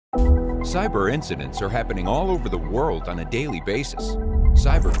Cyber incidents are happening all over the world on a daily basis.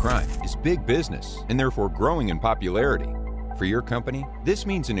 Cybercrime is big business and therefore growing in popularity. For your company, this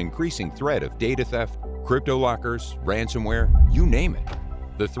means an increasing threat of data theft, crypto lockers, ransomware, you name it.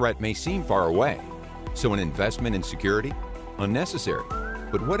 The threat may seem far away, so an investment in security? Unnecessary.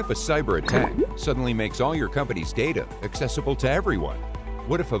 But what if a cyber attack suddenly makes all your company's data accessible to everyone?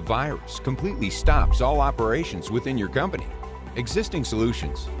 What if a virus completely stops all operations within your company? Existing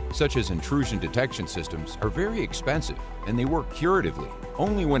solutions, such as intrusion detection systems, are very expensive and they work curatively.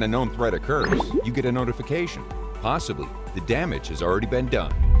 Only when a known threat occurs, you get a notification. Possibly, the damage has already been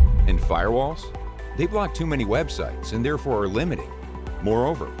done. And firewalls? They block too many websites and therefore are limiting.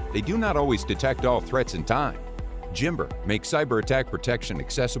 Moreover, they do not always detect all threats in time. Jimber makes cyber attack protection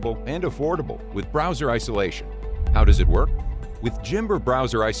accessible and affordable with browser isolation. How does it work? With Jimber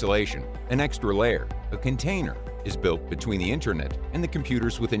browser isolation, an extra layer, a container, is built between the internet and the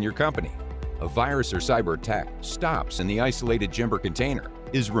computers within your company. A virus or cyber attack stops in the isolated Jimber container,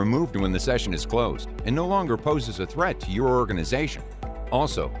 is removed when the session is closed, and no longer poses a threat to your organization.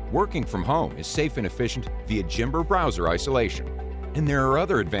 Also, working from home is safe and efficient via Jimber browser isolation. And there are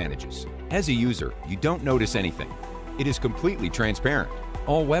other advantages. As a user, you don't notice anything. It is completely transparent.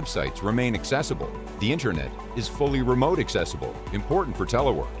 All websites remain accessible. The internet is fully remote accessible, important for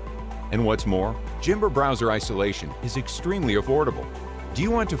telework. And what's more, Jimber browser isolation is extremely affordable. Do you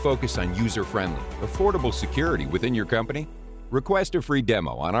want to focus on user-friendly, affordable security within your company? Request a free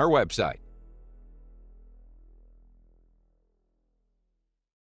demo on our website.